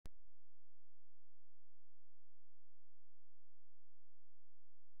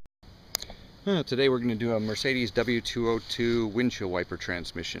Today we're going to do a Mercedes W202 windshield wiper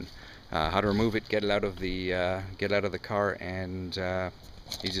transmission. How to remove it, get it out of the car, and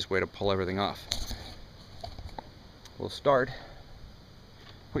easiest way to pull everything off. We'll start.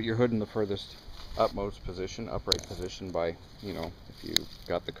 Put your hood in the furthest upmost position, upright position by, if you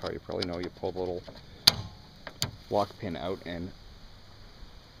got the car, you probably know you pull the little lock pin out and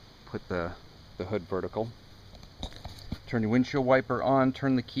put the hood vertical. Turn your windshield wiper on,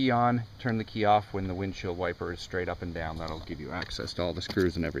 turn the key off when the windshield wiper is straight up and down. That'll give you access to all the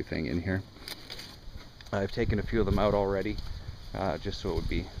screws and everything in here. I've taken a few of them out already, just so it would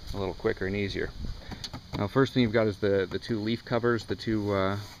be a little quicker and easier. Now, first thing you've got is the two leaf covers, the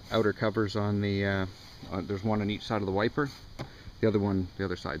two outer covers on the, there's one on each side of the wiper. The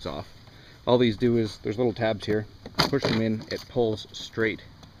other side's off. All these do is, there's little tabs here. Push them in, it pulls straight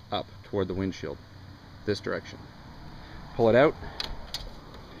up toward the windshield, this direction. Pull it out.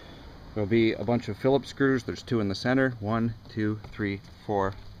 There'll be a bunch of Phillips screws. There's two in the center. 1, 2, 3,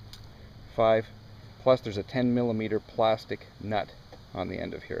 4, 5. Plus there's a 10mm plastic nut on the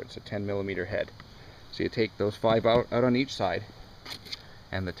end of here. It's a 10mm head. So you take those 5 out on each side,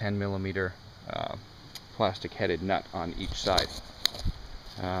 and the 10mm plastic headed nut on each side.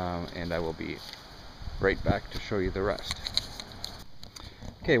 And I will be right back to show you the rest.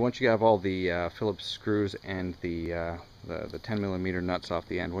 Okay, once you have all the Phillips screws and the 10mm nuts off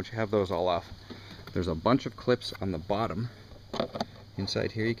the end, once you have those all off, there's a bunch of clips on the bottom.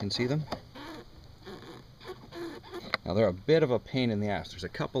 Inside here you can see them. Now they're a bit of a pain in the ass. There's a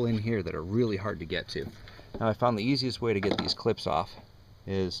couple in here that are really hard to get to. Now I found the easiest way to get these clips off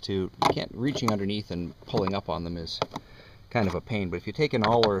is reaching underneath and pulling up on them is kind of a pain, but if you take an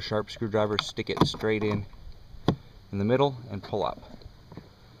awl or a sharp screwdriver, stick it straight in the middle and pull up,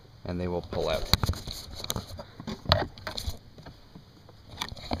 and they will pull out.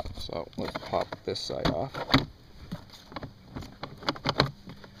 So let's pop this side off.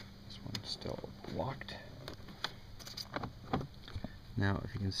 This one's still locked. Now,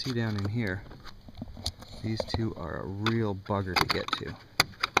 if you can see down in here, these two are a real bugger to get to.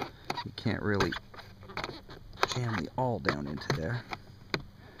 You can't really jam the awl down into there.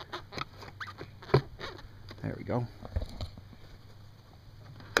 There we go.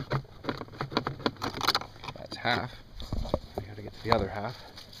 That's half. We got to get to the other half,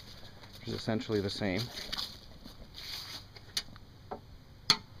 which is essentially the same.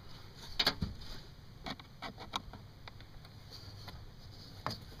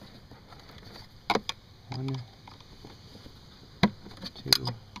 One, two,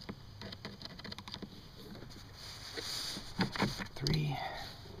 3.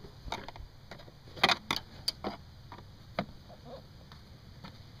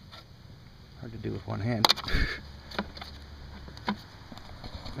 Hard to do with one hand.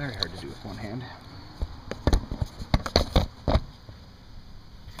 Very hard to do with one hand.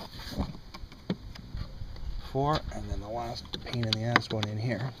 4, and then the last pain in the ass one in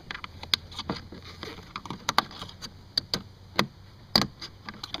here.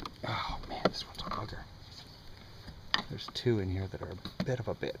 Oh man, this one's a bugger. There's 2 in here that are a bit of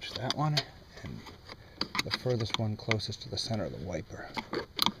a bitch. That one and the furthest one closest to the center of the wiper.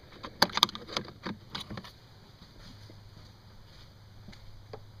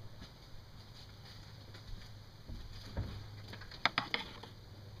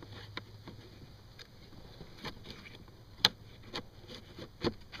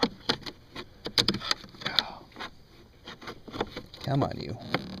 Come on, you.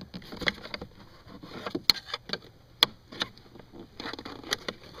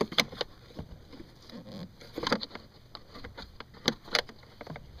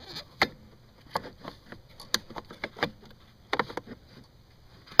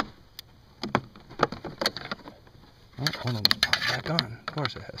 Oh, one of them popped back on. Of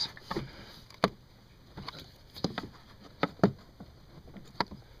course it has. Of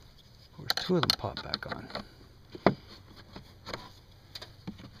course, 2 of them popped back on.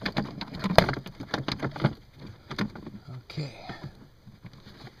 Okay.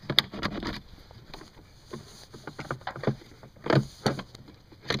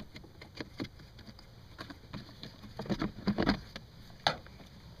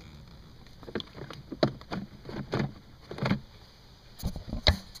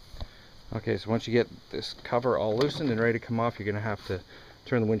 Okay, so once you get this cover all loosened and ready to come off, you're going to have to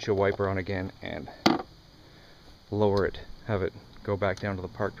turn the windshield wiper on again and lower it, have it go back down to the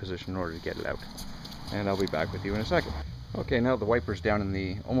park position in order to get it out. And I'll be back with you in a second. Okay, now the wiper's down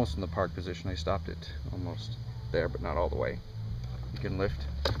in almost in the park position. I stopped it almost there, but not all the way. You can lift.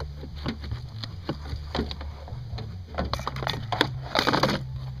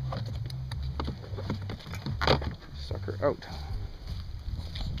 out.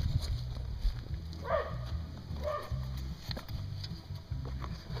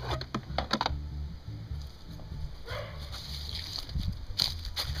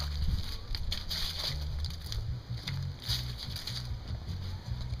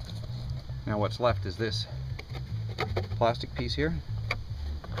 Now what's left is this plastic piece here.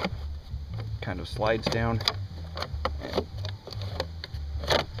 Kind of slides down and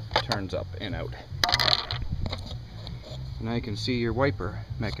turns up and out. Now you can see your wiper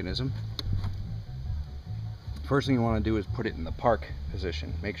mechanism. First thing you want to do is put it in the park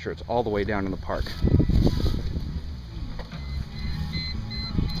position. Make sure it's all the way down in the park.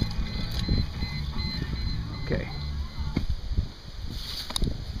 Okay.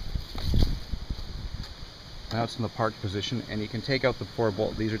 Now it's in the park position, and you can take out the 4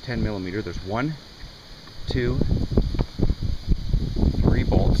 bolts. These are 10mm. There's 1, 2, 3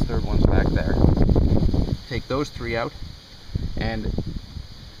 bolts. Third one's back there. Take those 3 out, and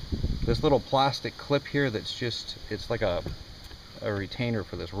this little plastic clip here that's just, it's like a retainer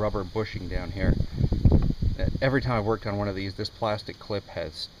for this rubber bushing down here. Every time I've worked on one of these, this plastic clip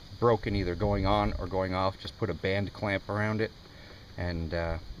has broken either going on or going off. Just put a band clamp around it and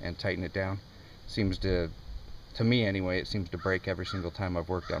tighten it down. Seems to me anyway, it seems to break every single time I've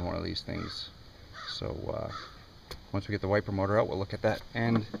worked on one of these things. So once we get the wiper motor out, we'll look at that.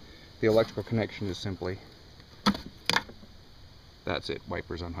 And the electrical connection is simply, that's it,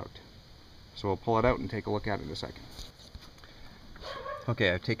 wiper's unhooked. So we'll pull it out and take a look at it in a second.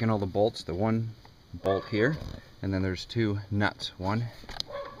 Okay, I've taken all the bolts, the 1 bolt here, and then there's 2 nuts. 1,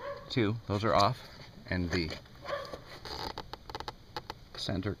 2, those are off, and the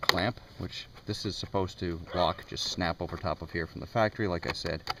center clamp, which this is supposed to lock, just snap over top of here from the factory. Like I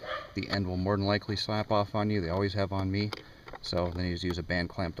said, the end will more than likely slap off on you. They always have on me. So then you just use a band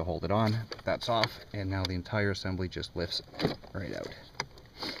clamp to hold it on. That's off, and now the entire assembly just lifts right out.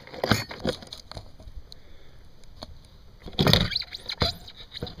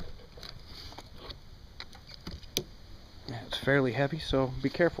 It's fairly heavy, so be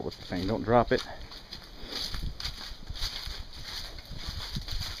careful with the thing. Don't drop it.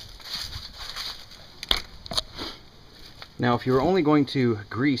 Now, if you're only going to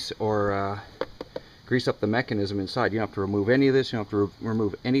grease or grease up the mechanism inside, you don't have to remove any of this. You don't have to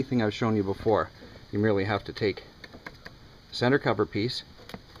remove anything I've shown you before. You merely have to take the center cover piece,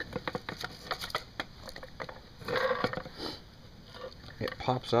 it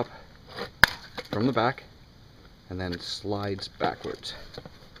pops up from the back and then slides backwards.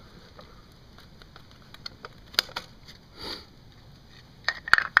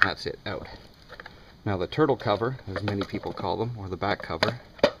 That's it, out. Now the turtle cover, as many people call them, or the back cover,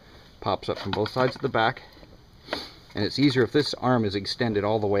 pops up from both sides of the back, and it's easier if this arm is extended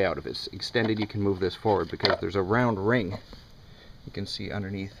all the way out. If it's extended, you can move this forward because there's a round ring you can see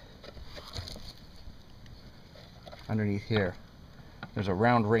underneath here. There's a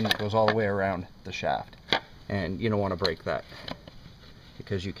round ring that goes all the way around the shaft, and you don't want to break that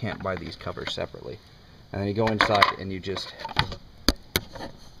because you can't buy these covers separately. And then you go inside and you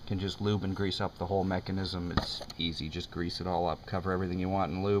can just lube and grease up the whole mechanism. It's easy, just grease it all up, cover everything you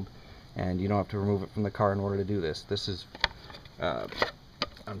want in lube, and you don't have to remove it from the car in order to do this. This is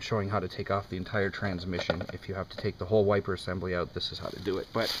I'm showing how to take off the entire transmission. If you have to take the whole wiper assembly out, this is how to do it,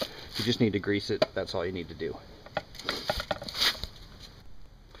 but you just need to grease it. That's all you need to do.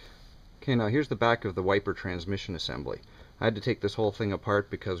 Okay, now here's the back of the wiper transmission assembly. I had to take this whole thing apart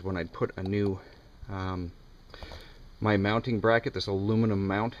because when I'd put a new my mounting bracket, this aluminum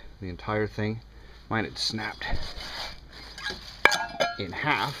mount, the entire thing, mine had snapped in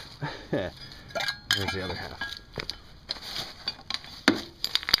half. There's the other half.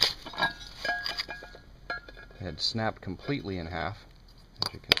 It had snapped completely in half,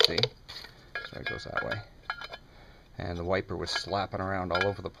 as you can see. So it goes that way. And the wiper was slapping around all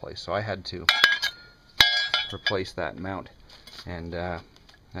over the place, so I had to replace that mount. And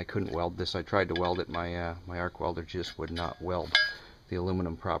I couldn't weld this. I tried to weld it. My arc welder just would not weld the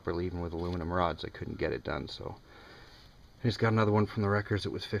aluminum properly, even with aluminum rods. I couldn't get it done. So I just got another one from the wreckers.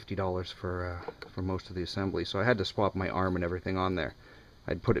 It was $50 for most of the assembly. So I had to swap my arm and everything on there.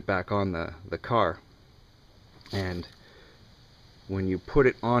 I'd put it back on the car, and when you put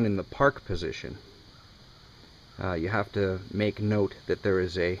it on in the park position, you have to make note that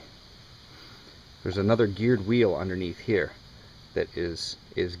there's another geared wheel underneath here that is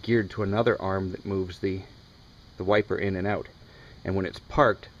geared to another arm that moves the wiper in and out. And when it's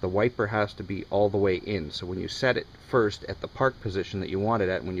parked, the wiper has to be all the way in. So when you set it first at the park position that you want it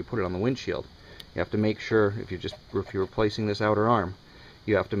at, when you put it on the windshield, you have to make sure, if you're replacing this outer arm,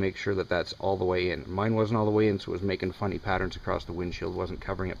 you have to make sure that that's all the way in. Mine wasn't all the way in, so it was making funny patterns across the windshield, wasn't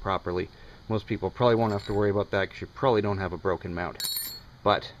covering it properly. Most people probably won't have to worry about that because you probably don't have a broken mount.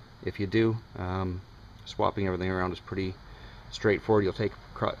 But if you do, swapping everything around is pretty straightforward. You'll take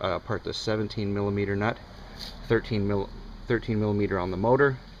apart the 17 millimeter nut, 13 millimeter on the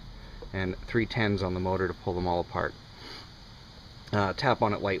motor, and 3/10s on the motor to pull them all apart. Tap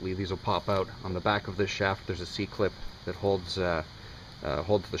on it lightly, these will pop out. On the back of this shaft there's a C-clip that holds the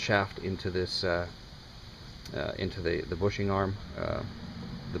shaft into this into the bushing arm,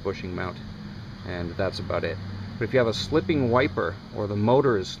 the bushing mount, and that's about it. But if you have a slipping wiper, or the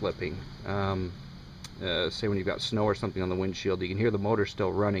motor is slipping, say when you've got snow or something on the windshield, you can hear the motor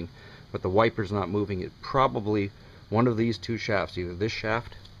still running, but the wiper's not moving. It probably one of these two shafts, either this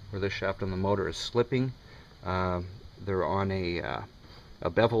shaft or this shaft on the motor, is slipping. They're on a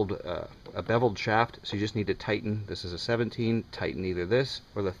beveled shaft, so you just need to tighten. This is a 17, tighten either this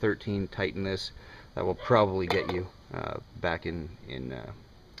or the 13, tighten this. That will probably get you back in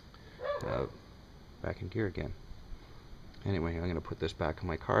gear again. Anyway, I'm going to put this back in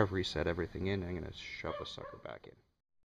my car. I've reset everything in. I'm going to shove the sucker back in.